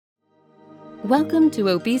Welcome to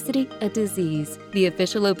Obesity, a Disease, the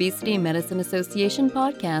official Obesity Medicine Association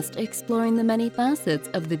podcast exploring the many facets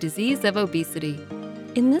of the disease of obesity.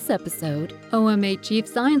 In this episode, OMA Chief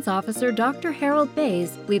Science Officer Dr. Harold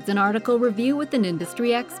Bays leads an article review with an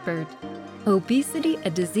industry expert. Obesity,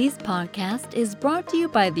 a Disease podcast is brought to you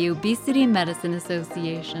by the Obesity Medicine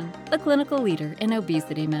Association, the clinical leader in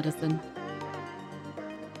obesity medicine.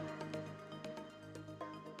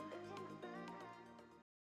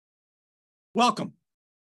 Welcome.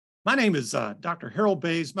 My name is Dr. Harold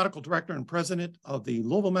Bays, Medical Director and President of the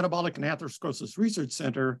Louisville Metabolic and Atherosclerosis Research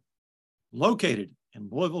Center, located in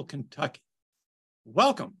Louisville, Kentucky.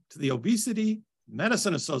 Welcome to the Obesity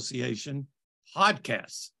Medicine Association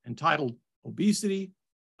podcast entitled Obesity,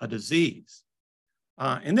 a Disease.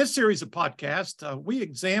 In this series of podcasts, we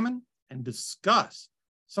examine and discuss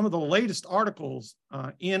some of the latest articles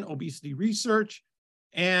in obesity research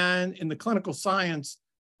and in the clinical science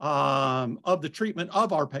of the treatment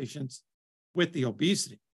of our patients with the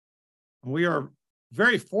obesity. And we are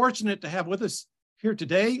very fortunate to have with us here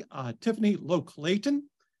today Tiffany Lowe-Clayton.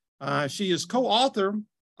 She is co-author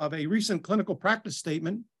of a recent clinical practice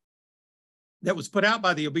statement that was put out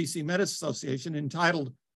by the Obesity Medicine Association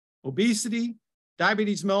entitled Obesity,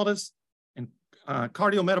 Diabetes Mellitus, and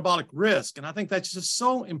Cardiometabolic Risk. And I think that's just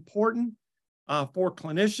so important for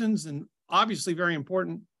clinicians and obviously very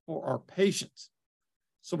important for our patients.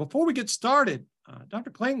 So before we get started,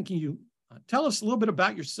 Dr. Clayton, can you tell us a little bit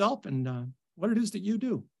about yourself and what it is that you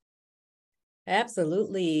do?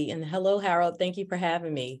 Absolutely. And hello, Harold. Thank you for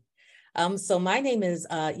having me. So my name is,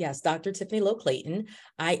 Dr. Tiffany Lowe-Clayton.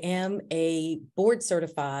 I am a board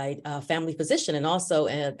certified family physician and also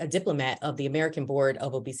a diplomat of the American Board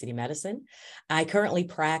of Obesity Medicine. I currently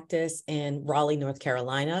practice in Raleigh, North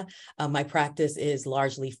Carolina. My practice is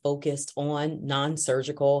largely focused on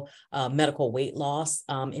non-surgical medical weight loss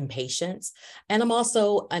in patients. And I'm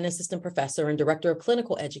also an assistant professor and director of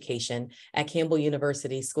clinical education at Campbell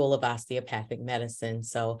University School of Osteopathic Medicine.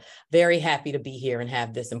 So very happy to be here and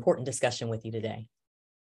have this important discussion with you today.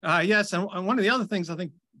 Yes, and one of the other things I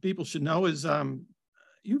think people should know is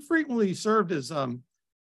you frequently served as a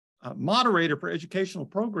moderator for educational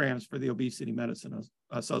programs for the Obesity Medicine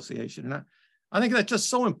Association. And I think that's just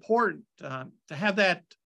so important to have that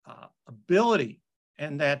ability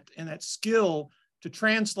and that skill to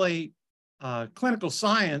translate clinical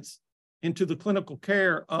science into the clinical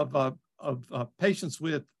care of patients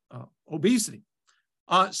with obesity.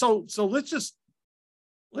 So let's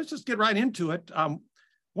just get right into it.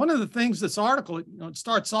 One of the things this article, it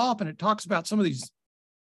starts off and it talks about some of these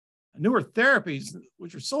newer therapies,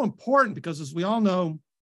 which are so important because, as we all know,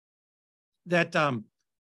 that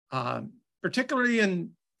particularly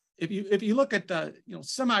if you look at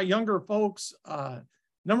semi-younger folks,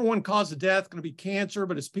 number one cause of death going to be cancer,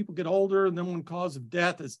 but as people get older, the number one cause of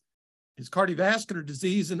death is cardiovascular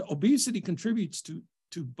disease, and obesity contributes to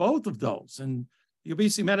both of those. And the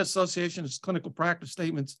Obesity Medicine Association has clinical practice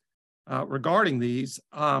statements regarding these.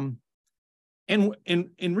 And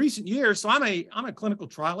in recent years, so I'm a clinical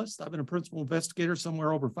trialist. I've been a principal investigator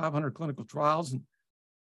somewhere over 500 clinical trials and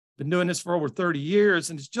been doing this for over 30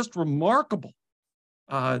 years. And it's just remarkable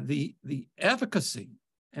the efficacy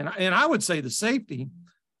and I would say the safety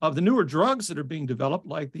of the newer drugs that are being developed,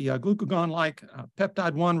 like the glucagon-like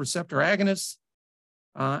peptide-1 receptor agonists.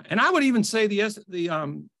 And I would even say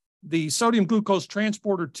the sodium glucose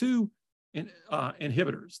transporter 2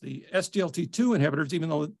 inhibitors, the SGLT2 inhibitors, even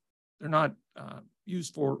though they're not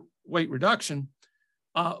used for weight reduction.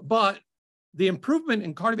 But the improvement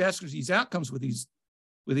in cardiovascular disease outcomes with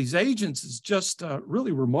these agents is just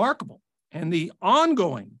really remarkable. And the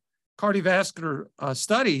ongoing cardiovascular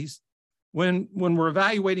studies, when we're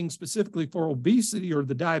evaluating specifically for obesity or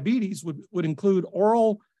the diabetes, would include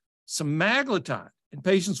oral semaglutide in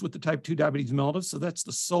patients with the type 2 diabetes mellitus. So that's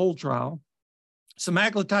the SOUL trial.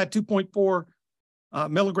 Semaglutide 2.4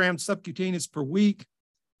 milligrams subcutaneous per week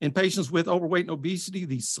in patients with overweight and obesity,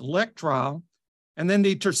 the SELECT trial. And then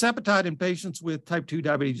the tirzepatide in patients with type 2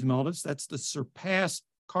 diabetes mellitus. That's the SURPASS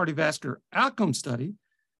cardiovascular outcome study.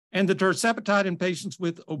 And the tirzepatide in patients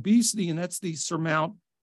with obesity, and that's the SURMOUNT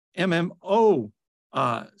MMO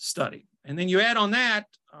study. And then you add on that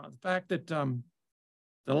the fact that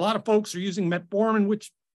a lot of folks are using metformin,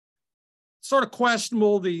 which sort of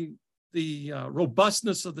questionable the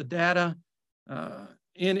robustness of the data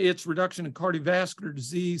in its reduction in cardiovascular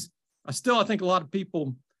disease. I think a lot of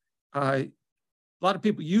people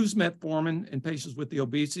use metformin in patients with the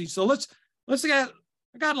obesity. So I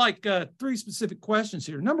got like three specific questions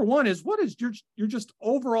here. Number one is, what is your just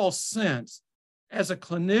overall sense as a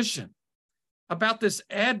clinician about this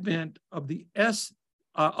advent of the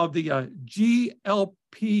of the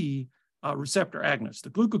GLP receptor agonist, the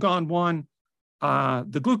glucagon-1,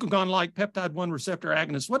 the glucagon-like peptide-1 receptor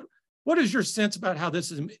agonist. What is your sense about how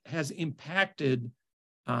this has impacted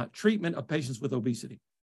treatment of patients with obesity?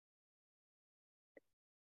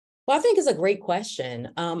 Well, I think it's a great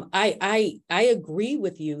question. I agree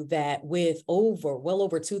with you that with well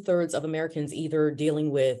over 2/3 of Americans either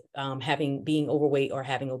dealing with being overweight or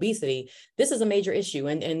having obesity, this is a major issue.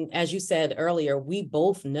 And as you said earlier, we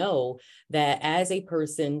both know that as a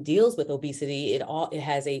person deals with obesity, it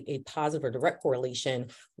has a positive or direct correlation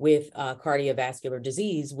with cardiovascular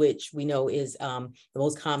disease, which we know is the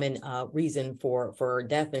most common reason for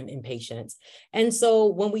death in patients. And so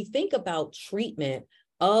when we think about treatment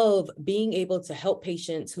of being able to help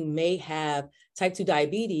patients who may have type 2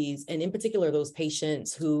 diabetes, and in particular, those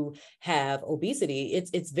patients who have obesity,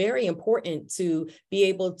 it's very important to be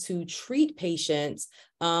able to treat patients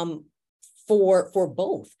for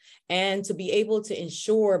both, and to be able to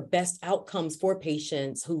ensure best outcomes for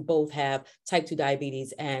patients who both have type 2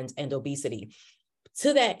 diabetes and obesity.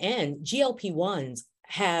 To that end, GLP-1s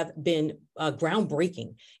have been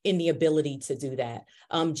groundbreaking in the ability to do that.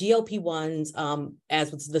 GLP-1s,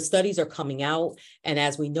 as the studies are coming out, and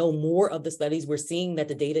as we know more of the studies, we're seeing that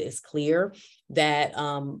the data is clear that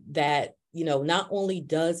not only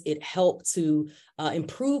does it help to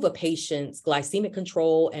improve a patient's glycemic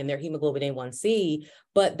control and their hemoglobin A1C,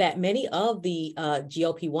 but that many of the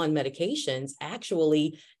GLP-1 medications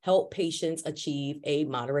actually help patients achieve a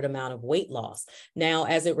moderate amount of weight loss. Now,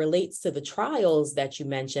 as it relates to the trials that you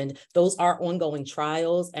mentioned, those are ongoing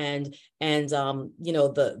trials, and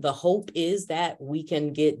the hope is that we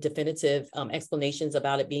can get definitive explanations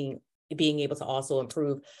about it being able to also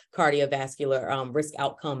improve cardiovascular risk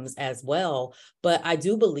outcomes as well. But I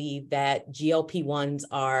do believe that GLP-1s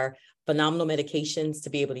are phenomenal medications to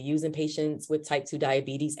be able to use in patients with type 2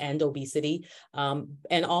 diabetes and obesity,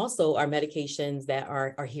 and also are medications that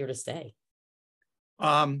are here to stay.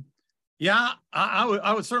 Yeah,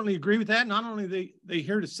 I would certainly agree with that. Not only are they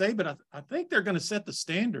here to stay, but I think they're going to set the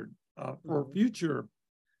standard for future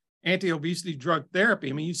anti-obesity drug therapy.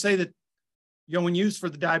 I mean, you say that, when used for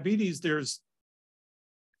the diabetes, there's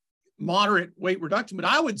moderate weight reduction, but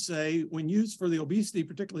I would say when used for the obesity,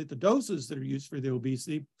 particularly at the doses that are used for the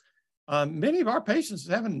obesity, many of our patients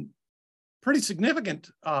are having pretty significant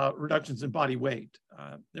reductions in body weight.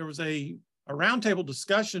 There was a roundtable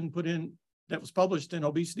discussion that was published in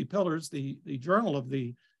Obesity Pillars, the journal of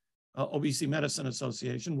the Obesity Medicine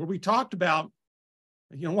Association, where we talked about,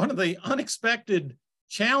 one of the unexpected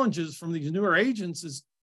challenges from these newer agents is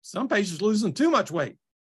some patients losing too much weight.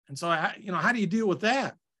 And so, how do you deal with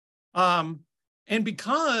that? And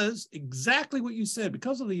because exactly what you said,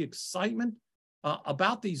 because of the excitement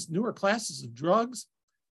about these newer classes of drugs,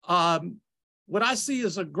 what I see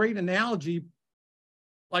is a great analogy,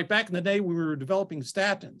 like back in the day when we were developing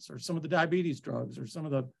statins or some of the diabetes drugs or some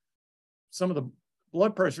of the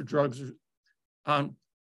blood pressure drugs.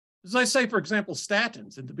 As I say, for example,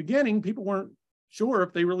 statins. At the beginning, people weren't sure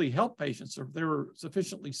if they really help patients or if they were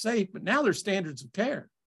sufficiently safe, but now they're standards of care.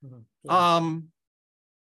 Mm-hmm. Yeah.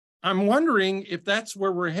 I'm wondering if that's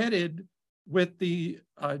where we're headed with the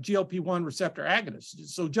GLP-1 receptor agonists.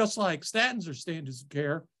 So just like statins are standards of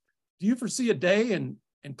care, do you foresee a day in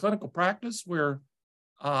clinical practice where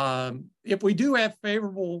if we do have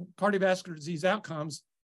favorable cardiovascular disease outcomes,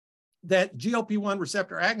 that GLP-1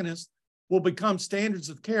 receptor agonists will become standards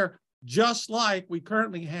of care, just like we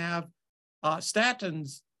currently have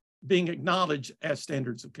statins being acknowledged as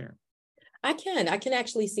standards of care? I can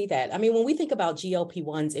actually see that. I mean, when we think about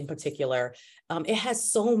GLP-1s in particular, it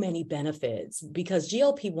has so many benefits because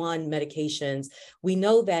GLP-1 medications, we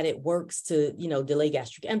know that it works to, delay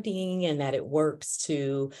gastric emptying, and that it works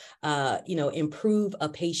to, improve a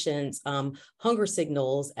patient's hunger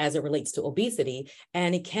signals as it relates to obesity.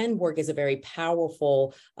 And it can work as a very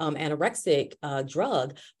powerful anorexic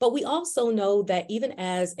drug. But we also know that even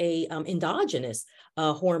as a endogenous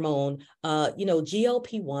hormone,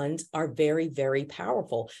 GLP-1s are very, very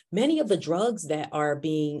powerful. Many of the drugs that are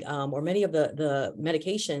being, or many of the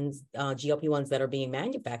medications, GLP-1s that are being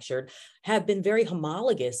manufactured have been very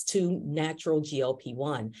homologous to natural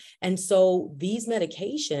GLP-1. And so these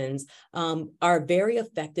medications are very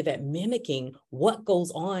effective at mimicking what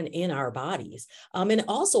goes on in our bodies. And it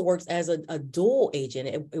also works as a dual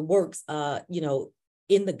agent. It works,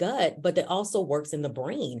 in the gut, but it also works in the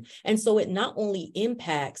brain. And so it not only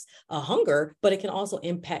impacts hunger, but it can also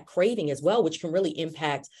impact craving as well, which can really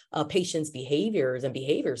impact patients' behaviors and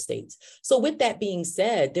behavior states. So with that being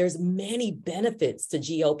said, there's many benefits to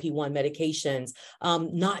GLP-1 medications,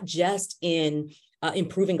 not just in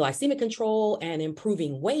improving glycemic control and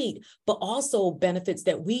improving weight, but also benefits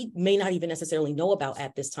that we may not even necessarily know about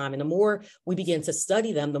at this time. And the more we begin to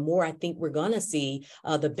study them, the more I think we're going to see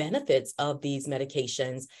the benefits of these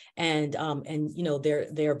medications and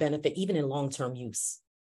their benefit even in long-term use.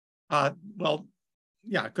 Well,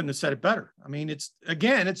 yeah, I couldn't have said it better. I mean, it's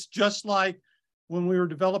just like when we were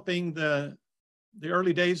developing the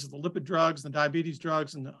early days of the lipid drugs, the diabetes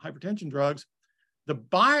drugs, and the hypertension drugs,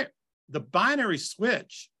 the binary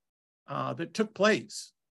switch that took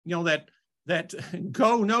place, that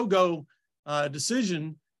go, no go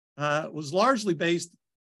decision was largely based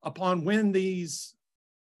upon when these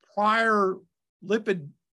prior lipid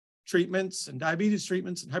treatments and diabetes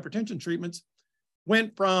treatments and hypertension treatments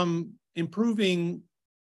went from improving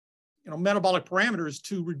metabolic parameters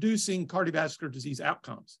to reducing cardiovascular disease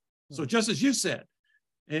outcomes. So just as you said,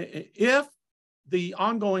 if the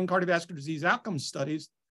ongoing cardiovascular disease outcomes studies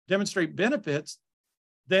demonstrate benefits,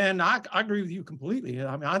 then I agree with you completely.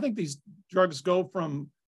 I mean, I think these drugs go from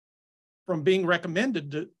being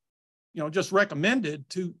recommended to, just recommended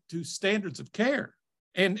to standards of care,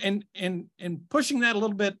 and pushing that a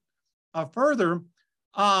little bit further.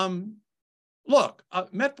 Look,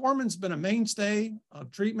 metformin's been a mainstay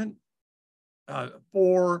of treatment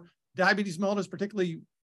for diabetes mellitus, particularly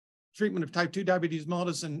treatment of type 2 diabetes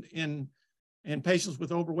mellitus in patients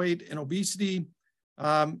with overweight and obesity.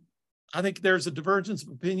 I think there's a divergence of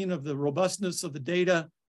opinion of the robustness of the data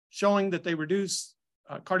showing that they reduce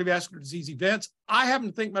cardiovascular disease events. I happen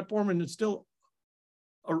to think metformin is still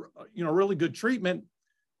a really good treatment,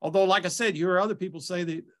 although, like I said, you hear other people say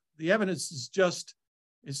that the evidence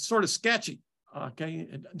is sort of sketchy. Okay,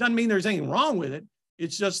 it doesn't mean there's anything wrong with it.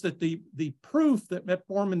 It's just that the proof that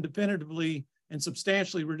metformin definitively and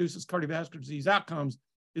substantially reduces cardiovascular disease outcomes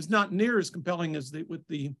is not near as compelling as with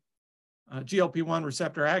the GLP-1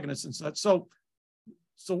 receptor agonists and such. So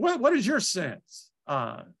what is your sense?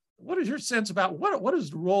 What is your sense about what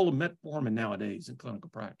is the role of metformin nowadays in clinical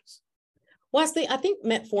practice? Well, I think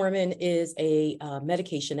metformin is a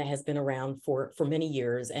medication that has been around for many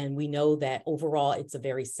years, and we know that overall it's a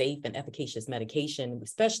very safe and efficacious medication,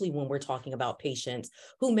 especially when we're talking about patients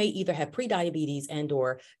who may either have prediabetes and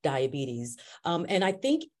or diabetes. And I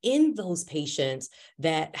think in those patients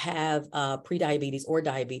that have prediabetes or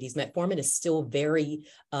diabetes, metformin is still very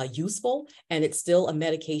useful, and it's still a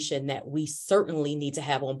medication that we certainly need to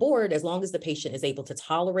have on board as long as the patient is able to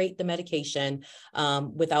tolerate the medication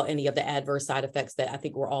without any of the adverse side effects that I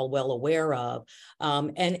think we're all well aware of,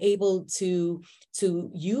 and able to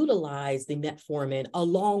utilize the metformin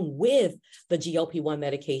along with the GLP-1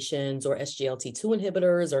 medications or SGLT2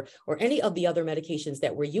 inhibitors or any of the other medications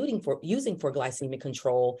that we're using for glycemic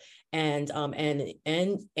control, and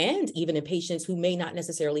even in patients who may not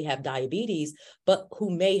necessarily have diabetes, but who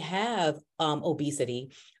may have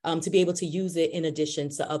obesity, to be able to use it in addition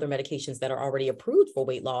to other medications that are already approved for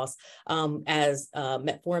weight loss, as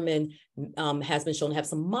metformin has been shown to have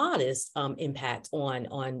some modest impact on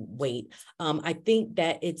weight. I think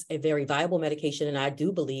that it's a very viable medication, and I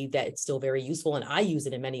do believe that it's still very useful, and I use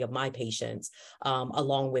it in many of my patients,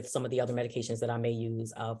 along with some of the other medications that I may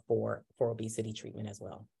use for obesity treatment as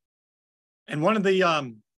well. And one of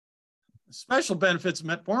the special benefits of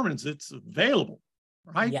metformin is it's available,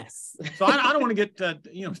 right? Yes. So I don't want to get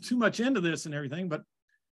too much into this and everything, but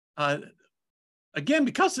again,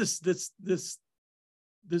 because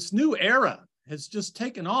this new era has just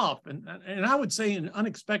taken off, and I would say in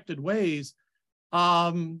unexpected ways,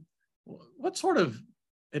 what sort of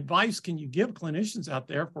advice can you give clinicians out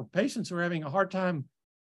there for patients who are having a hard time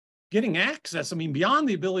getting access? I mean, beyond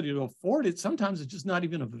the ability to afford it, sometimes it's just not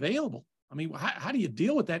even available. I mean, how do you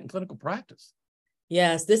deal with that in clinical practice?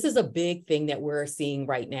 Yes, this is a big thing that we're seeing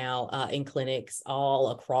right now in clinics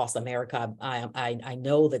all across America. I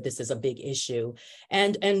know that this is a big issue,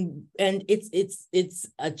 and it's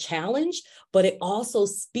a challenge, but it also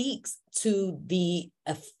speaks to the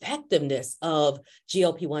effectiveness of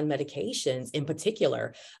GLP-1 medications in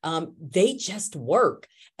particular. They just work,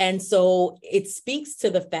 and so it speaks to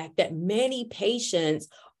the fact that many patients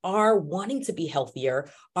are wanting to be healthier,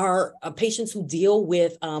 are patients who deal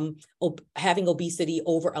with having obesity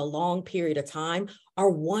over a long period of time are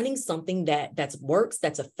wanting something that works,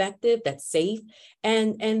 that's effective, that's safe,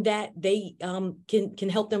 and that they can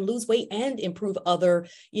help them lose weight and improve other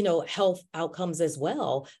health outcomes as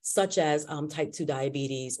well, such as type 2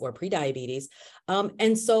 diabetes or prediabetes.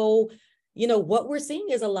 And so what we're seeing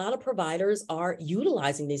is a lot of providers are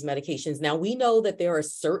utilizing these medications. Now, we know that there are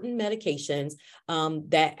certain medications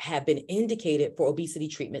that have been indicated for obesity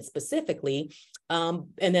treatment specifically,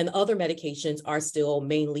 And then other medications are still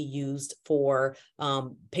mainly used for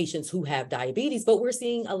patients who have diabetes, but we're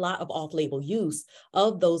seeing a lot of off-label use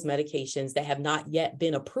of those medications that have not yet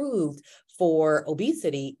been approved for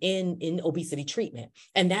obesity in obesity treatment.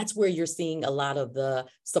 And that's where you're seeing a lot of the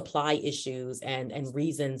supply issues and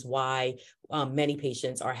reasons why many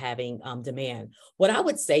patients are having demand. What I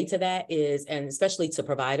would say to that is, and especially to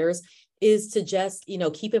providers, is to just,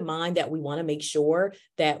 keep in mind that we want to make sure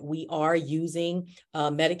that we are using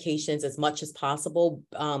medications as much as possible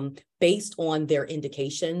based on their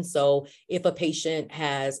indication. So if a patient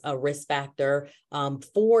has a risk factor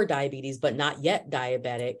for diabetes, but not yet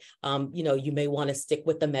diabetic, you may want to stick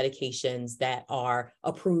with the medications that are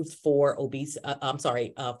approved for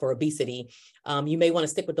for obesity. You may want to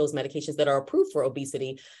stick with those medications that are approved for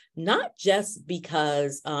obesity, not just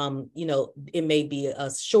because, it may be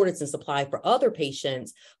a shortage in supply for other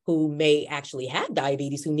patients who may actually have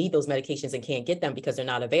diabetes, who need those medications and can't get them because they're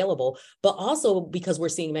not available, but also because we're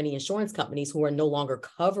seeing many insurance companies who are no longer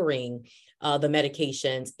covering the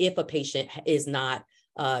medications if a patient is not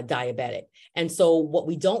diabetic. And so what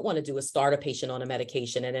we don't want to do is start a patient on a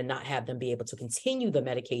medication and then not have them be able to continue the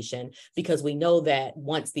medication, because we know that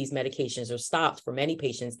once these medications are stopped, for many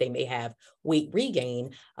patients, they may have weight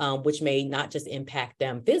regain, which may not just impact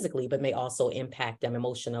them physically, but may also impact them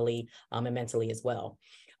emotionally and mentally as well.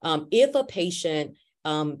 If a patient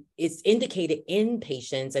is indicated in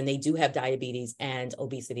patients and they do have diabetes and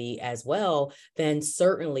obesity as well, then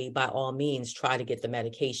certainly by all means try to get the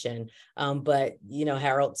medication. But,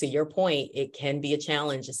 Harold, to your point, it can be a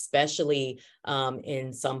challenge, especially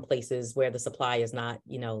in some places where the supply is not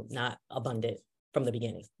abundant from the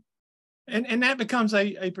beginning. And that becomes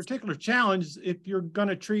a particular challenge if you're going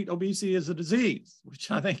to treat obesity as a disease, which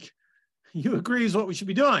I think you agree is what we should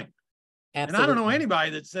be doing. Absolutely. And I don't know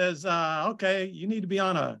anybody that says, okay, you need to be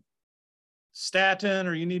on a statin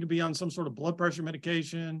or you need to be on some sort of blood pressure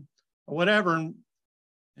medication or whatever. And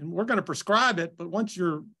we're going to prescribe it. But once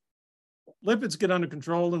your lipids get under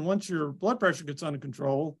control and once your blood pressure gets under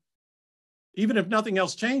control, even if nothing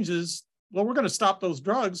else changes, well, we're going to stop those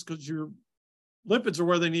drugs because your lipids are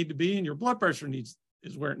where they need to be and your blood pressure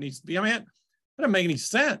is where it needs to be. I mean, that doesn't make any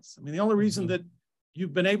sense. I mean, the only reason that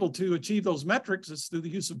you've been able to achieve those metrics is through the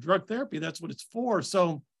use of drug therapy. That's what it's for.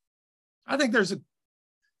 So I think there's an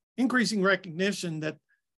increasing recognition that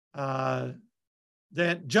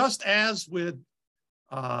that just as with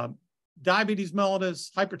diabetes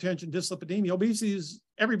mellitus, hypertension, dyslipidemia, obesity is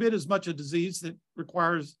every bit as much a disease that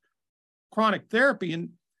requires chronic therapy.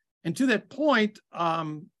 And to that point,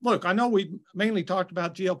 look, I know we mainly talked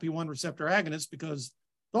about GLP-1 receptor agonists because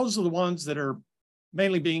those are the ones that are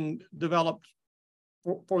mainly being developed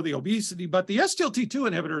for the obesity, but the SGLT2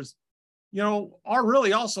 inhibitors, are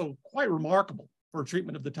really also quite remarkable for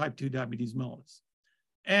treatment of the type 2 diabetes mellitus.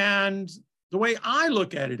 And the way I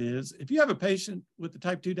look at it is, if you have a patient with the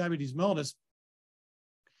type 2 diabetes mellitus,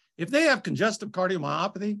 if they have congestive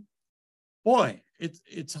cardiomyopathy, boy,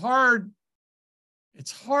 it's hard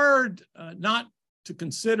not to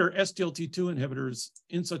consider SGLT2 inhibitors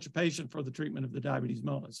in such a patient for the treatment of the diabetes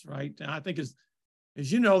mellitus, right? And I think as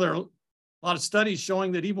you know, there are a lot of studies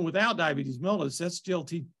showing that even without diabetes mellitus,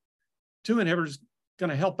 SGLT2 inhibitors going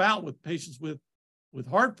to help out with patients with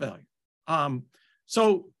heart failure.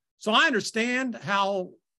 So I understand how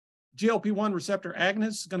GLP-1 receptor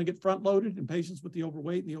agonists is going to get front loaded in patients with the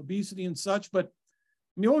overweight and the obesity and such. But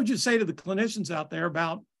I mean, what would you say to the clinicians out there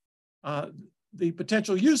about the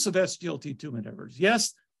potential use of SGLT2 inhibitors?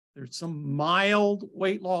 Yes, there's some mild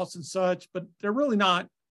weight loss and such, but they're really not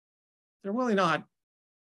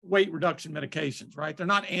weight reduction medications, right? They're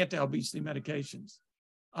not anti-obesity medications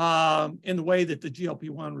in the way that the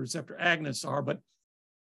GLP-1 receptor agonists are. But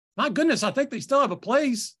my goodness, I think they still have a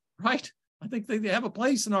place, right? I think they have a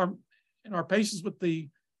place in our patients with the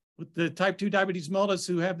type 2 diabetes mellitus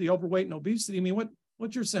who have the overweight and obesity. I mean,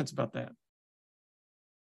 what's your sense about that?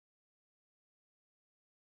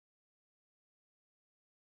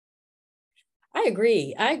 I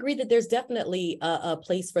agree. I agree that there's definitely a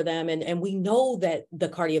place for them. And we know that the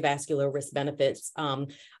cardiovascular risk benefits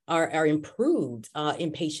are improved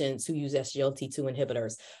in patients who use SGLT2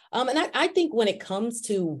 inhibitors. And I think when it comes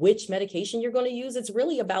to which medication you're going to use, it's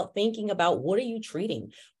really about thinking about what are you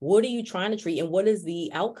treating? What are you trying to treat? And what is the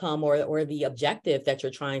outcome or the objective that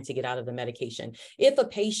you're trying to get out of the medication? If a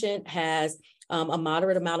patient has a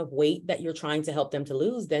moderate amount of weight that you're trying to help them to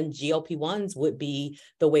lose, then GLP-1s would be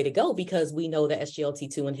the way to go, because we know that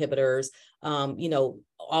SGLT2 inhibitors,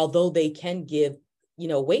 although they can give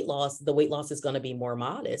weight loss, the weight loss is going to be more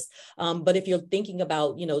modest. But if you're thinking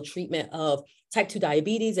about, treatment of type 2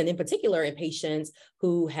 diabetes, and in particular in patients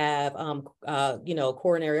who have,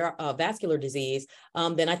 coronary vascular disease,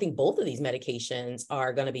 then I think both of these medications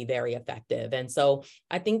are going to be very effective. And so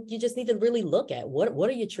I think you just need to really look at what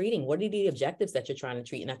are you treating? What are the objectives that you're trying to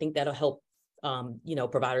treat? And I think that'll help,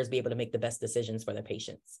 providers be able to make the best decisions for their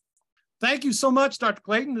patients. Thank you so much, Dr.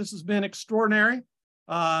 Clayton. This has been extraordinary.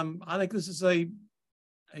 I think this is a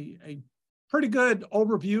pretty good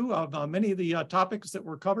overview of many of the topics that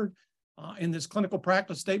were covered in this clinical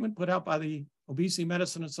practice statement put out by the Obesity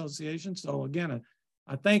Medicine Association. So again,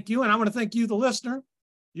 I thank you, and I want to thank you, the listener.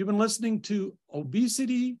 You've been listening to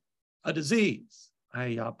Obesity, a Disease,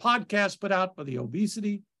 a podcast put out by the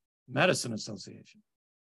Obesity Medicine Association.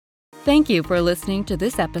 Thank you for listening to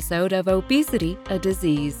this episode of Obesity, a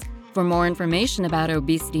Disease. For more information about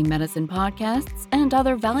obesity medicine podcasts and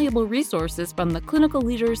other valuable resources from the clinical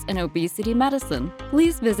leaders in obesity medicine,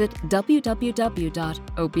 please visit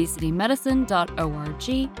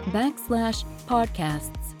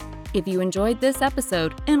www.obesitymedicine.org/podcasts. If you enjoyed this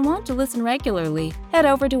episode and want to listen regularly, head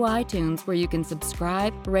over to iTunes where you can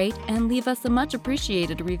subscribe, rate, and leave us a much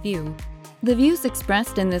appreciated review. The views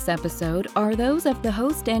expressed in this episode are those of the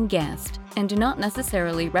host and guest and do not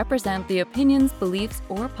necessarily represent the opinions, beliefs,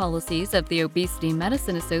 or policies of the Obesity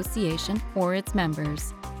Medicine Association or its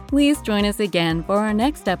members. Please join us again for our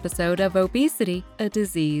next episode of Obesity, a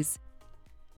Disease.